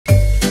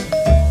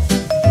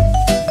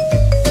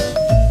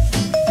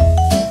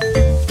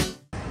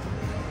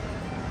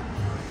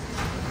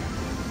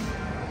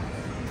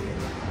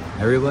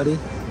Everybody,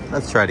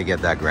 let's try to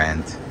get that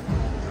grant.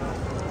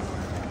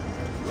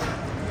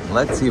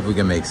 Let's see if we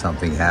can make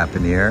something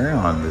happen here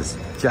on this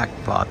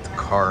Jackpot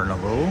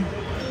Carnival.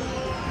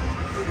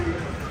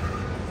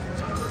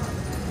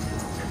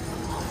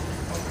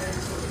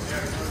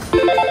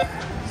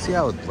 See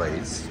how it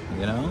plays,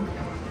 you know?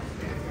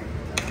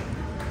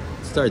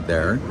 Start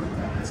there.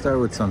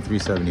 Start with some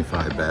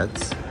 375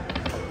 bets.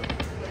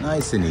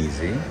 Nice and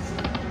easy.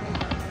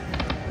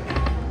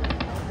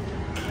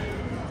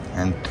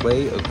 And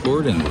play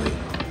accordingly.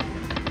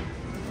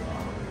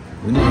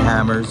 We need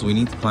hammers, we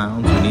need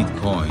clowns, we need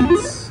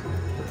coins.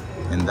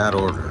 In that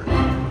order.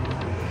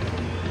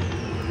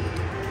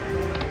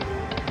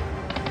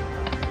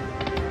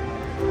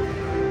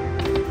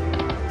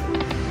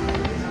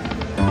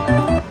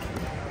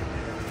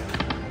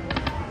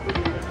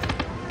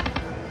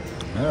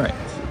 Alright.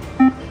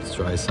 Let's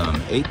try some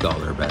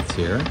 $8 bets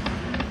here.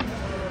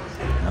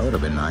 That would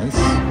have been nice.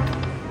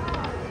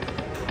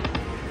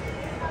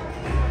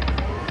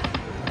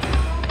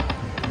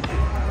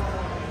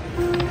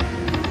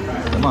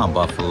 Come on,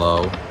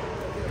 Buffalo.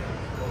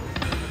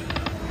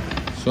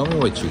 Show me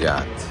what you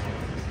got.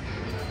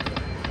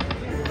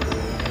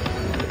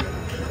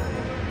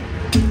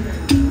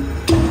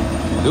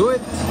 Do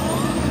it.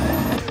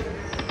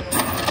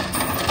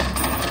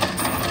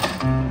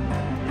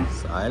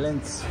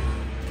 Silence.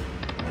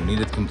 We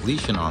needed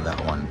completion on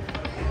that one.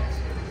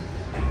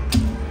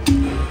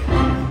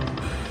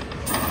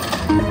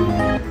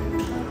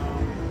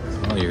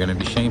 Oh, you're gonna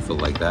be shameful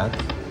like that.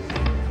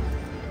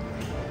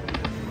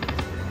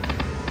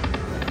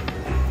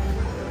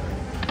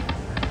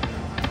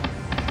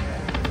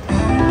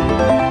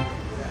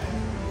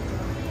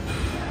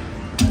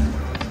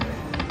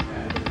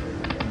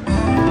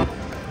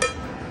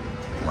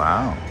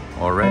 Wow,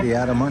 already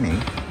out of money.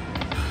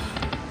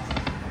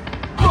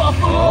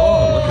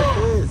 Oh, look at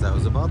this. I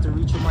was about to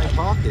reach in my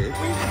pocket.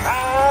 We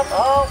have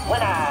a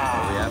winner.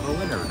 Oh, we have a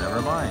winner,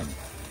 never mind.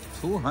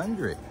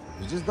 200,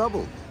 we just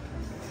doubled.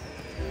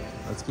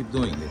 Let's keep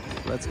doing it.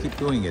 Let's keep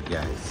doing it,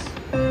 guys.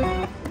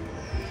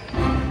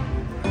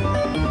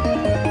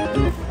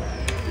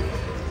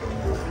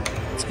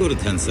 Let's go to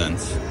 10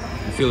 cents.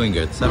 I'm feeling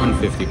good,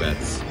 750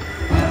 bets.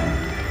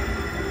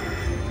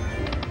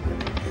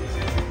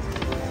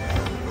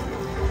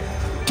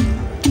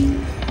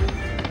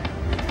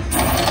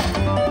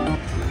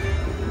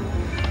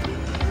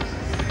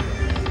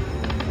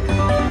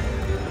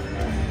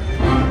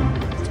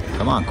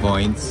 Come on,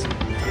 coins.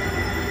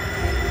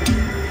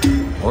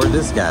 Or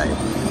this guy.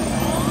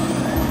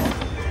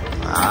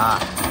 Ah.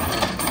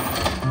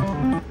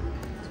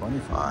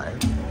 25.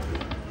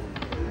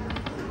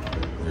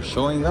 They're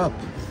showing up.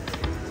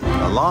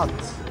 A lot.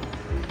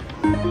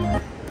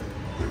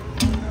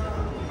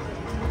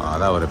 Oh,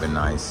 that would have been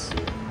nice.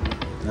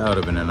 That would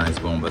have been a nice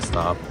BOMBA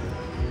stop.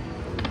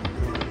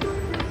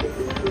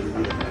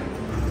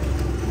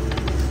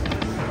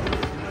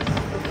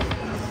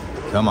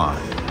 Come on.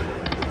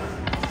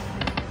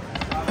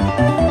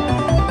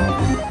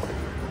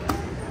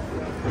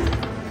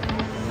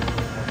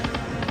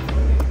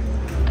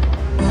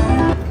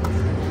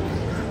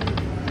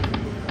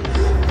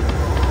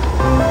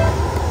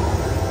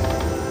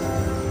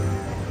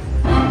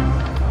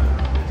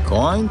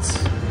 Coins.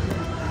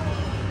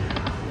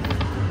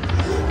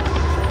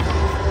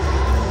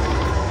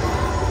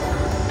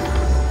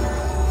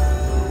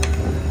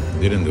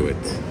 Didn't do it.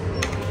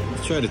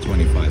 Let's try the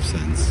 25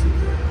 cents.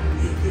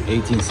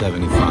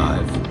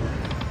 18.75.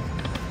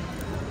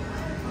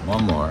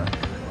 One more.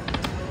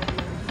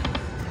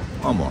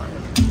 One more.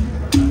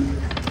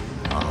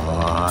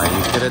 Ah,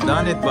 you could have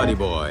done it, buddy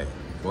boy.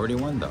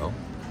 41 though.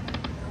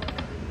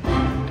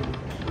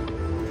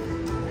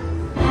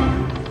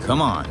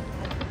 Come on.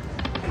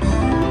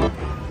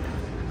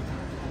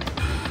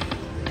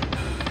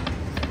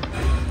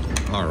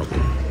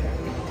 Horrible.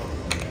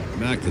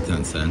 Back to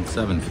 10 cents,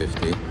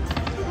 750.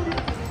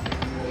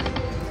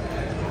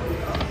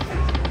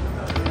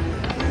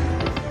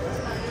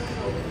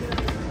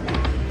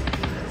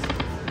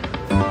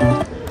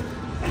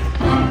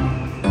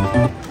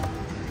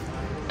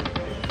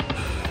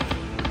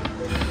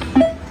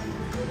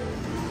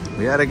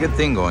 We had a good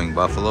thing going,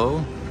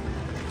 Buffalo.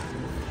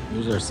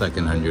 Here's our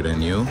second 100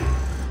 in you.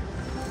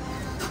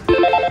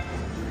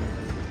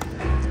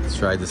 Let's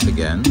try this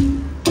again.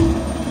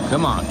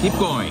 Come on, keep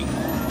going.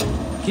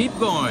 Keep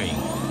going.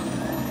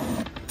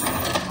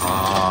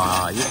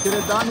 Ah, you could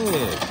have done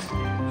it.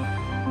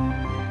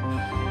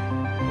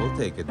 We'll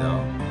take it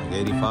though. Like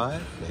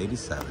 85,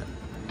 87.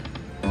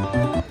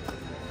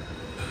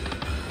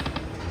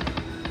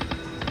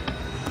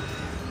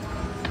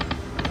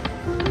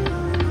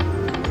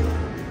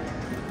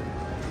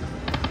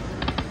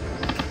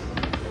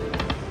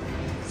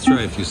 Let's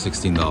try a few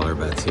 $16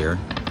 bets here.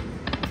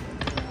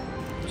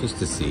 Just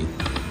to see.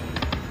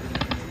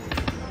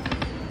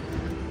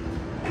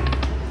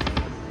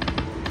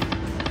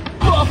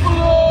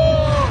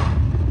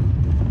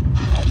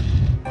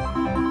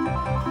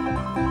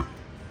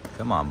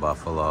 Come on,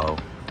 Buffalo.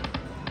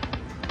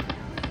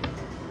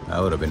 That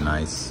would have been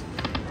nice.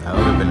 That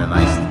would have been a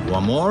nice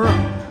one more.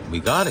 We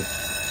got it.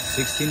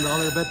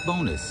 $16 bet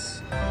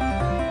bonus.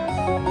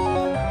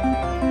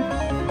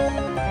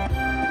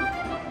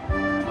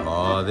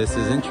 Oh, this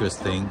is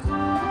interesting.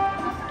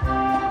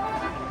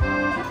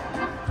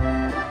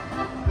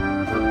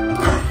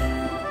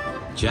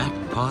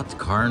 Jackpot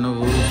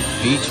Carnival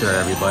feature,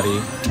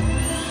 everybody.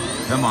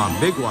 Come on,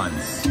 big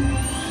ones.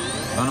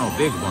 Oh no,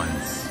 big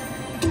ones.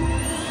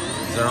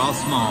 These are all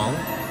small.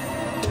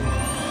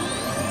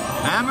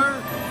 Hammer.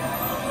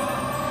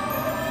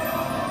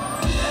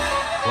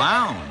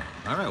 Clown.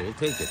 All right, we'll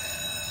take it.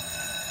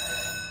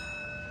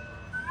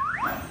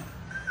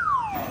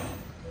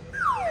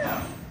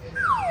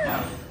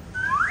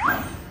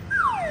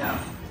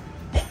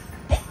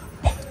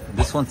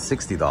 This one's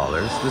 $60.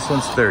 This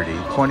one's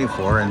 $30,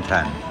 24, and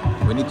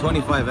 10. We need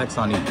 25x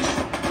on each.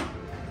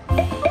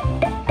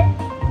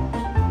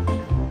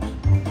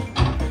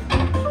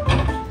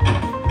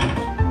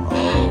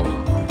 Oh,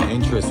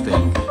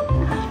 interesting.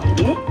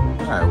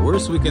 All right,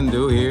 worst we can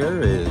do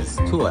here is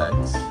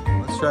 2x.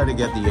 Let's try to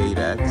get the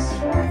 8x.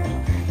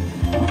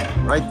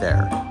 Right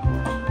there.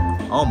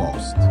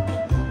 Almost.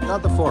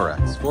 Got the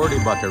 4x. 40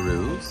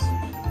 buckaroos.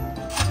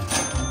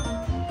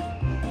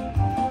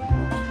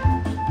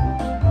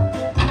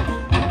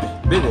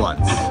 Big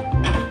ones.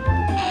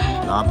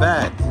 Not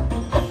bad.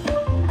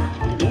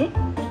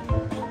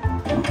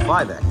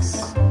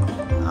 5x.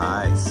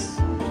 Nice.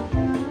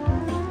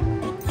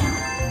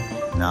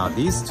 Now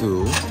these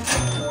two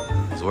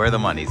is where the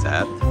money's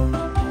at.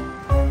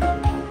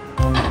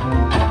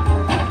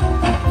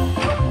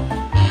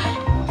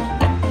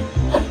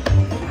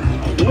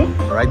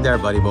 Right there,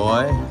 buddy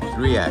boy.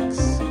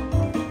 3x.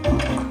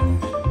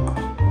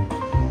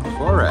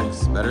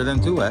 4x. Better than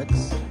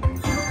 2x.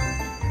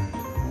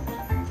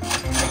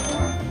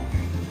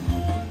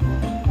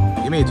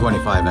 Give me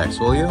 25x,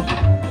 will you?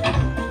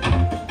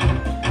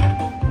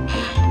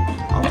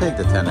 I'll take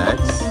the 10x.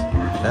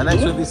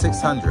 10x would be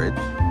 600.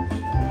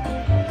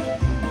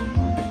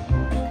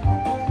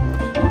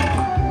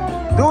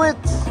 Do it!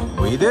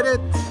 We did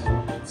it!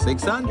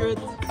 600.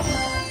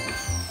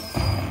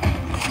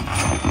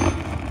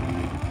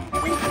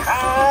 We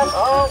have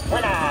a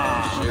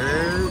winner!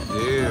 Sure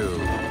do.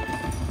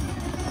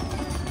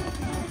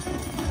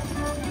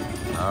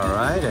 All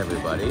right,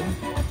 everybody.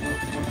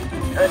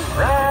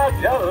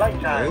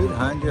 Congratulations!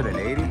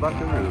 880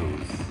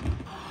 buckaroos.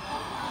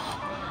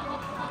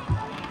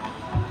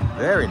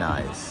 Very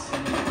nice.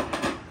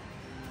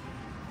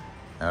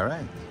 All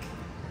right.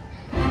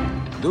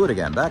 Do it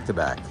again, back to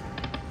back.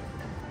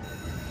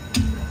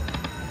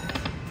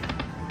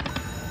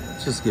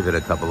 Let's just give it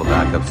a couple of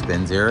backup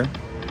spins here.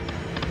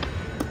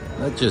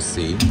 Let's just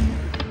see.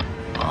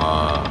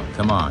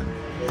 Come on.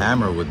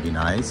 Hammer would be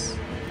nice.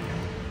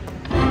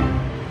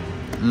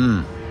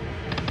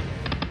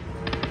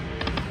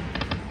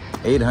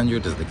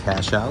 800 is the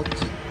cash out.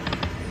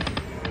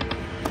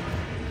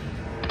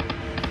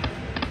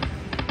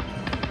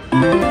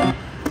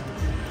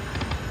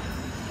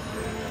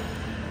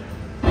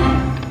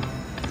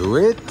 Do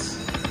it.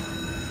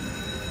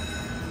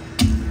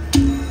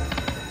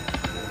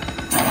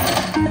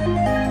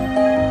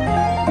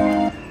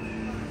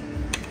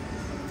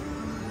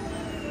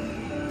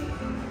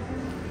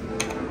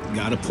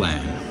 Got a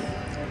plan.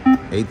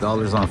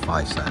 $8 on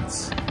 5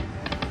 cents.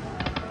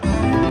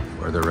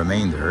 For the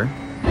remainder,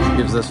 which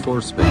gives us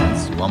 4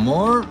 spins. One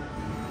more.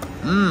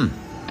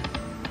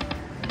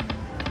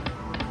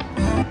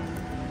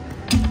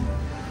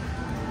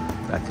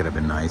 That could have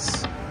been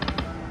nice.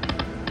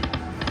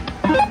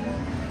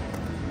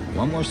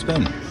 One more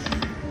spin.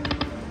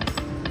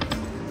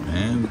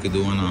 And we could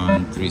do one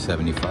on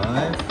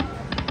 375.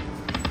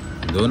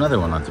 Do another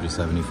one on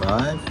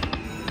 375.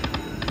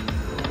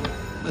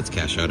 Let's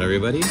cash out,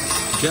 everybody.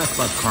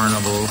 Jackpot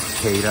Carnival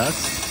paid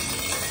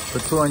us.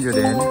 Put 200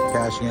 in,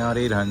 cashing out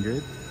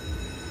 800.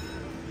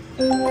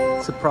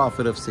 It's a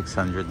profit of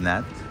 600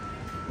 net.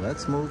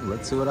 Let's move.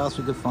 Let's see what else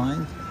we could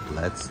find.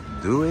 Let's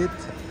do it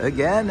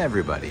again,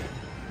 everybody.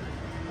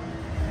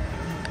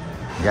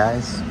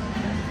 Guys,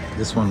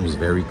 this one was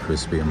very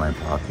crispy in my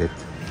pocket.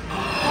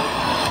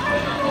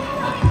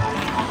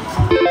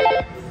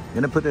 I'm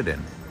gonna put it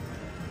in.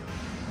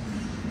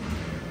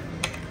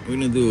 We're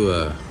gonna do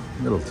a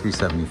little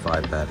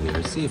 375 bet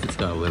here. See if it's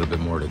got a little bit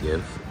more to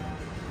give.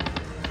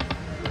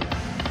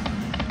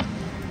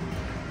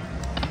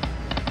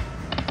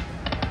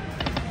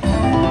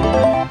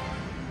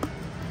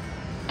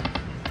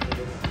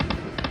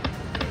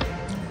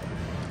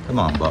 Come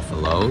on,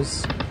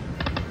 Buffaloes.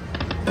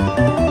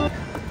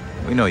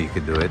 We know you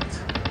could do it.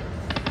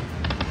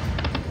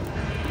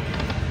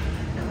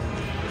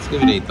 Let's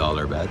give it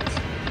 $8 bet.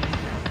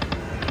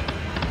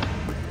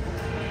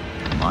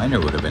 Minor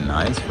would have been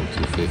nice for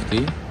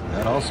 250.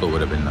 That also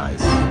would have been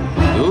nice.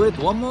 Do it,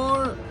 one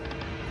more.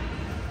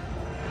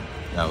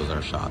 That was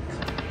our shot.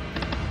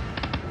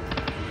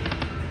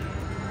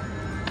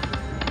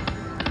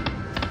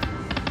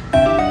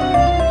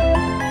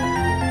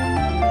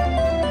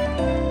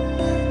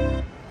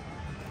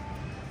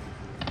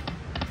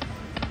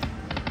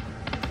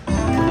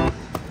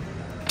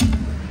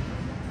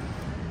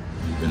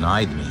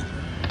 denied me.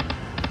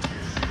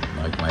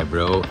 Like my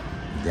bro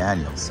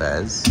Daniel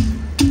says,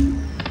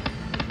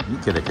 you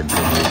could have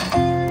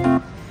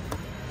continued.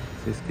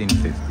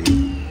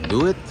 1550.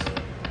 Do it.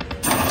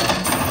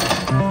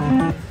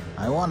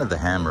 I wanted the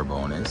hammer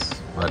bonus,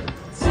 but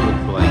it's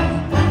looked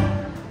like.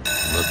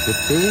 Look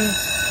at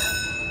this.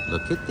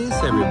 Look at this,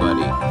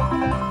 everybody.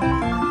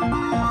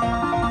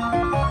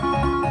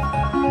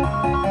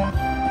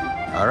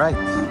 All right.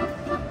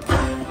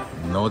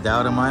 No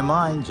doubt in my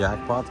mind,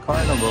 Jackpot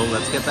Carnival.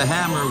 Let's get the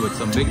hammer with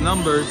some big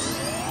numbers.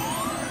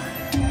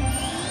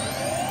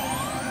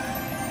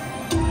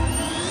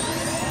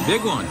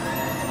 Big one.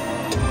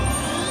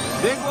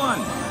 Big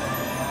one.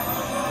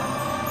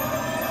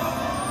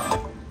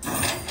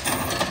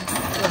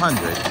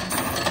 100.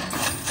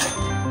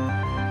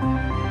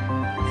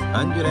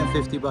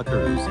 150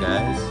 buckaroos,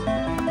 guys.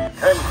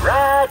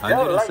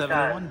 Congratulations.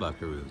 171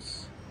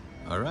 buckaroos.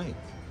 All right.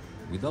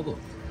 We doubled.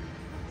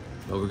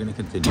 But we're going to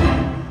continue.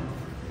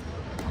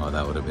 Oh,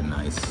 that would have been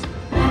nice.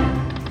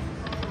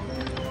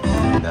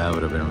 That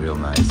would have been real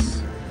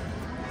nice.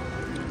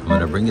 I'm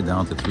going to bring it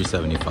down to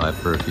 375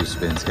 for a few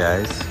spins,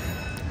 guys.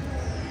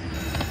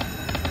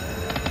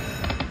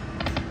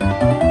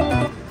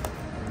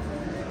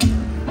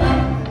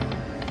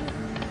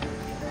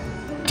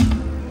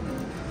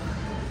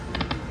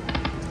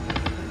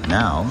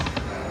 Now,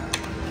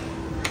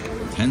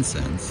 10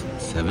 cents,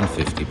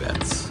 750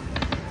 bets.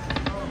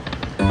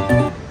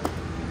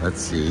 Let's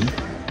see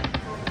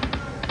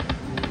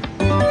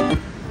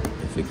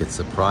if it could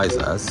surprise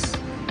us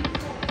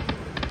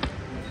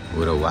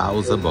with a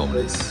wowza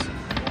bonus.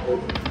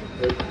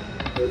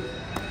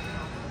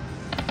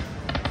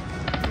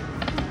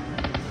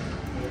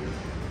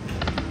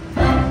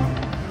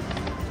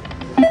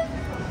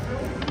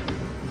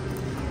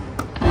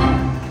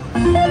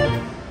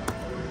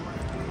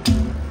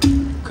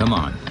 Come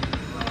on.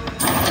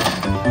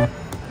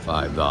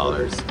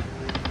 $5.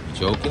 You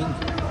joking?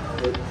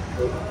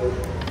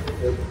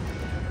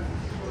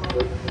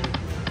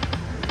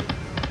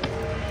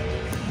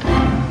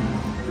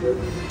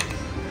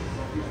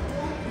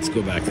 Let's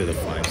go back to the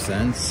 5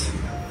 cents.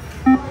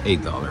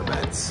 $8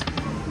 bets.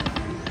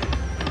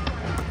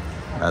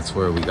 That's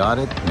where we got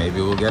it.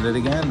 Maybe we'll get it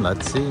again.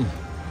 Let's see.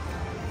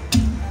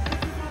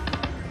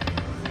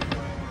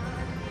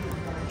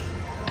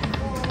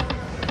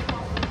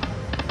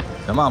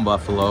 Come on,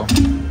 Buffalo.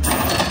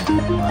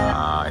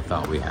 Ah, I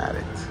thought we had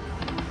it.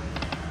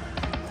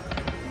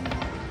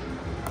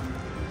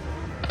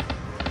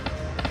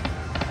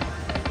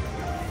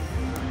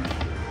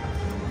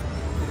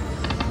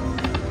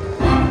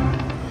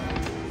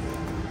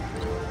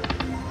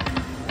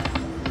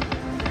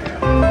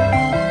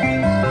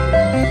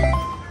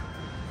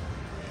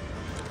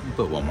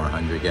 Put one more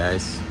 100,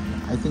 guys.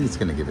 I think it's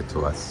gonna give it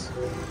to us.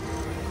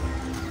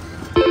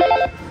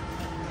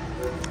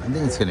 I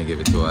think it's gonna give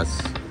it to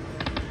us.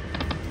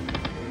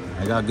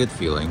 I got good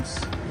feelings.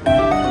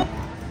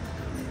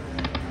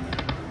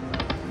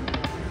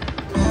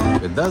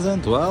 If it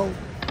doesn't, well,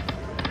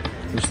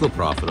 we're still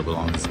profitable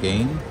on this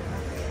game.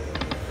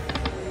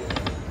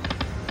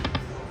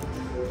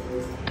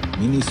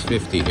 Mini's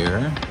 50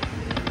 here.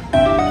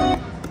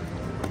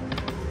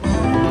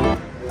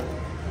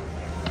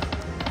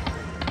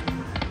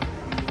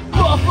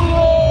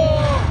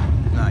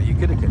 Nah, you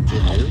could have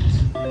continued.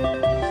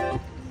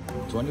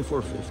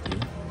 24.50.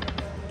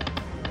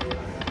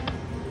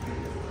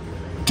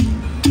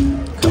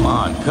 Come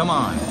on, come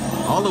on,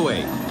 all the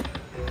way.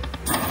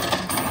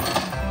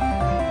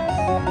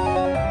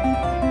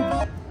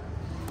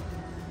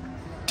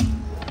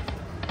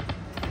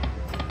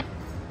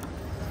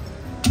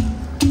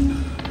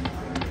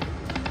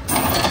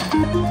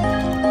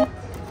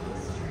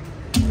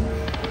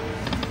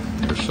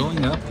 They're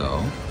showing up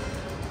though.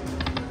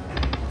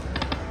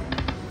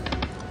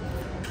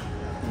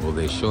 Will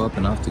they show up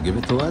enough to give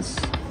it to us?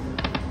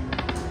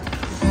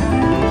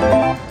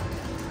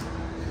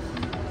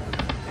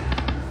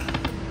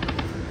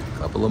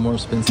 Couple of more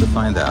spins to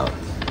find out.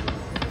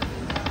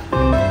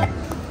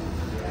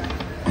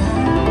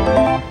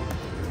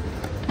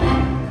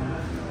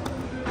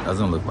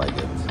 Doesn't look like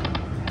it.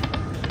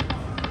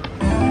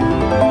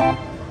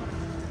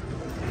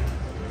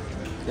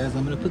 Guys,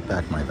 I'm gonna put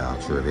back my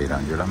voucher of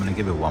 800. I'm gonna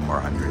give it one more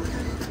 100.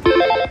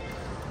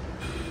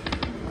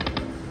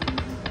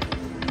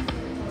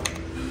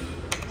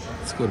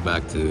 Let's go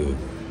back to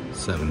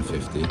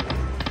 750.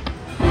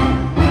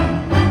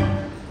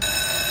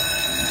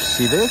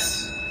 See this?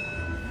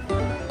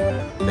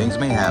 Things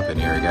may happen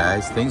here,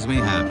 guys. Things may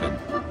happen.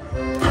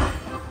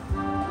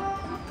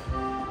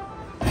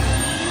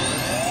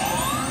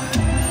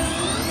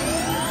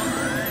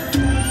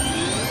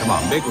 Come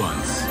on, big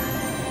ones.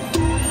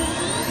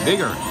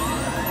 Bigger.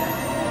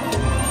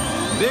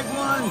 Big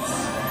ones.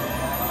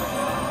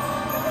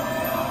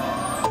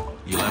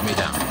 You let me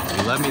down.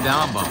 You let me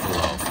down,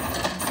 Buffalo.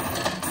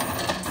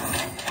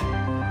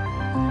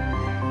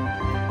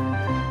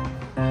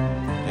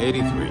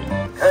 $83.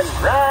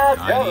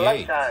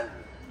 Congratulations. 98.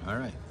 All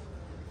right.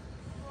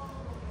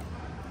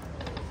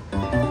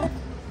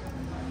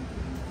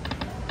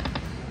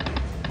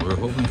 We're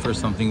hoping for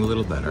something a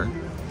little better.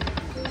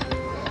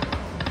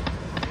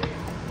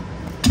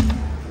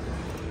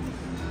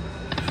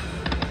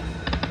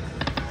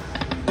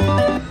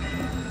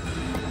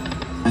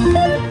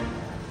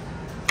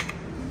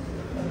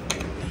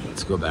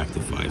 Let's go back to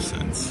 5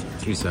 cents.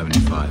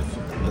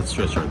 3.75. Let's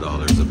stretch our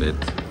dollars a bit.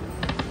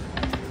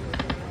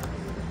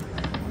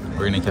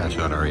 We're gonna cash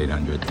out our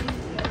 800.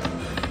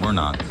 Or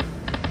not.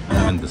 I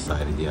haven't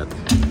decided yet.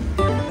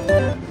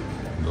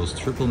 Those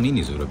triple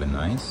minis would have been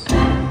nice.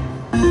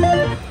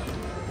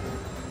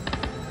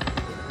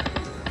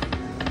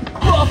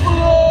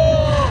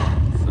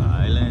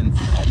 Silence.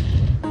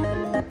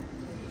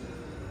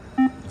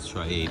 Let's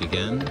try 8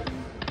 again.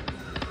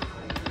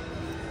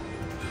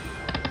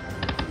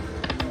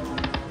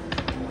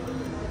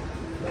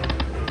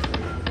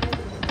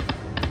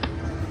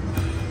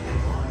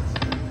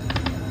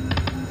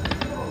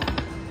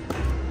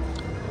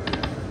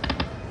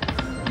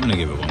 I'm gonna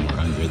give it one more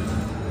 100.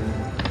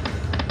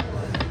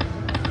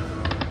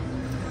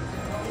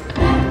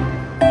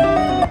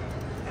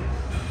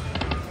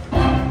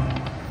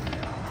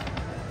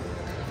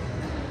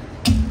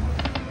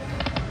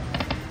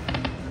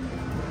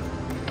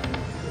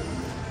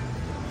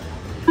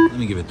 Let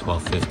me give it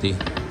 12.50.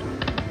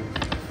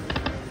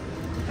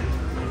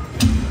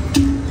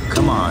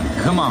 Come on,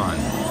 come on.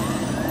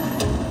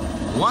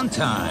 One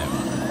time.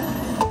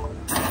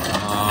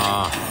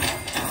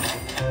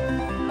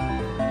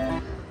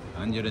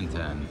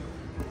 110.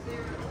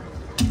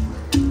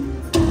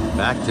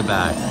 Back to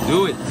back.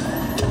 Do it.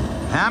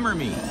 Hammer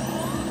me.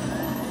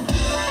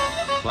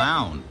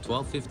 Clown.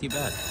 12.50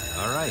 bet.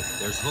 All right.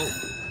 There's hope.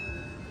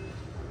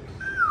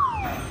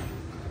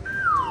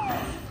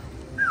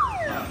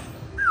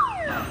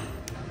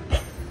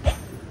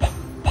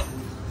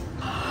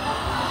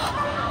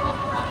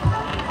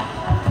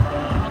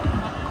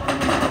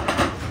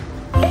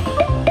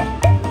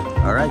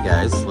 All right,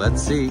 guys.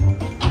 Let's see.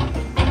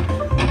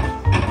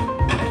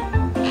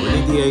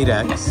 The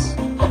 8x.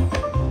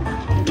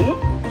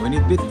 We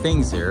need big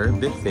things here,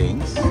 big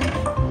things. We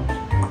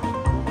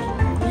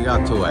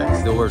got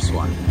 2x, the worst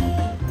one.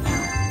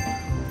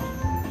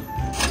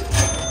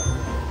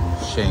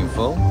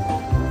 Shameful.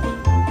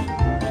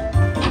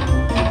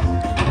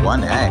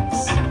 1x.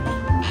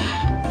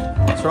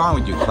 What's wrong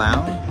with you,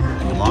 clown?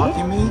 Are you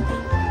mocking me?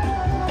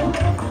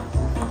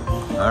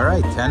 All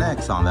right,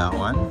 10x on that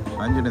one.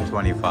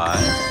 125.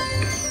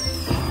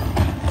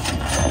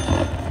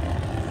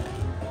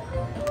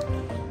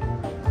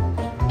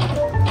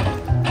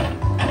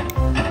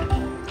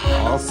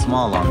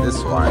 Small on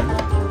this one.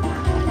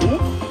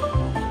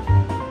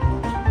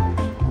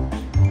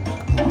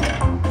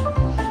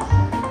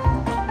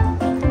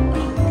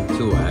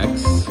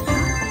 2x.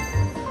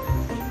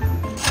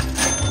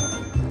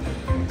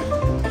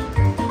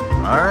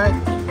 All right,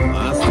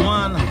 last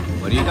one.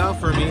 What do you got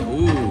for me?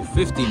 Ooh,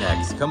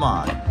 15x. Come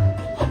on,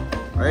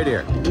 right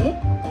here,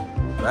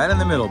 right in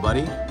the middle,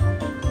 buddy.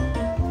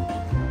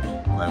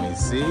 Let me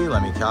see.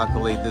 Let me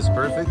calculate this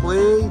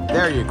perfectly.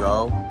 There you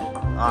go.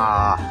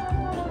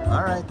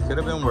 All right, could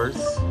have been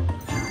worse.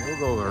 We'll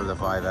go over the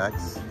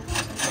 5x.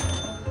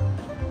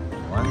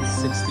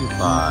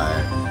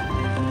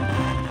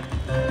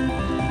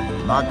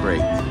 165. Not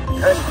great.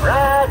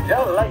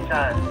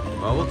 Congratulations.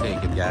 Well, we'll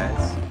take it,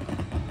 guys.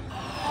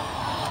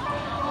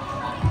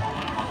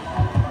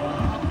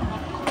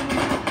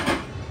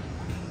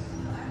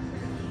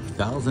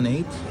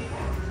 $1,008.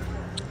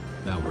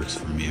 That works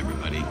for me,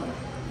 everybody.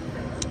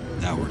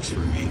 That works for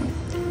me.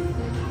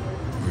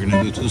 We're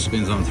gonna do 2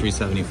 spins on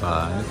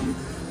 375.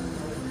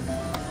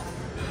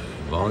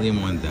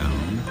 Volume went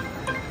down.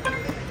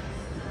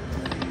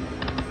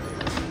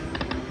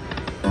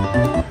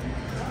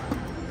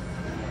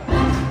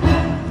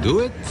 Do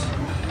it?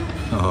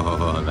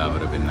 Oh, that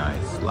would have been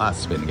nice.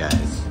 Last spin,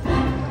 guys.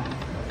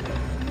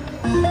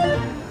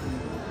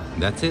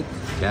 That's it.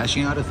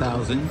 Cashing out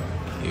 1,000.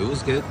 It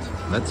was good.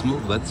 Let's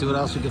move. Let's see what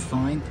else we can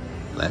find.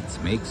 Let's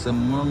make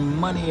some more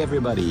money,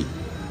 everybody.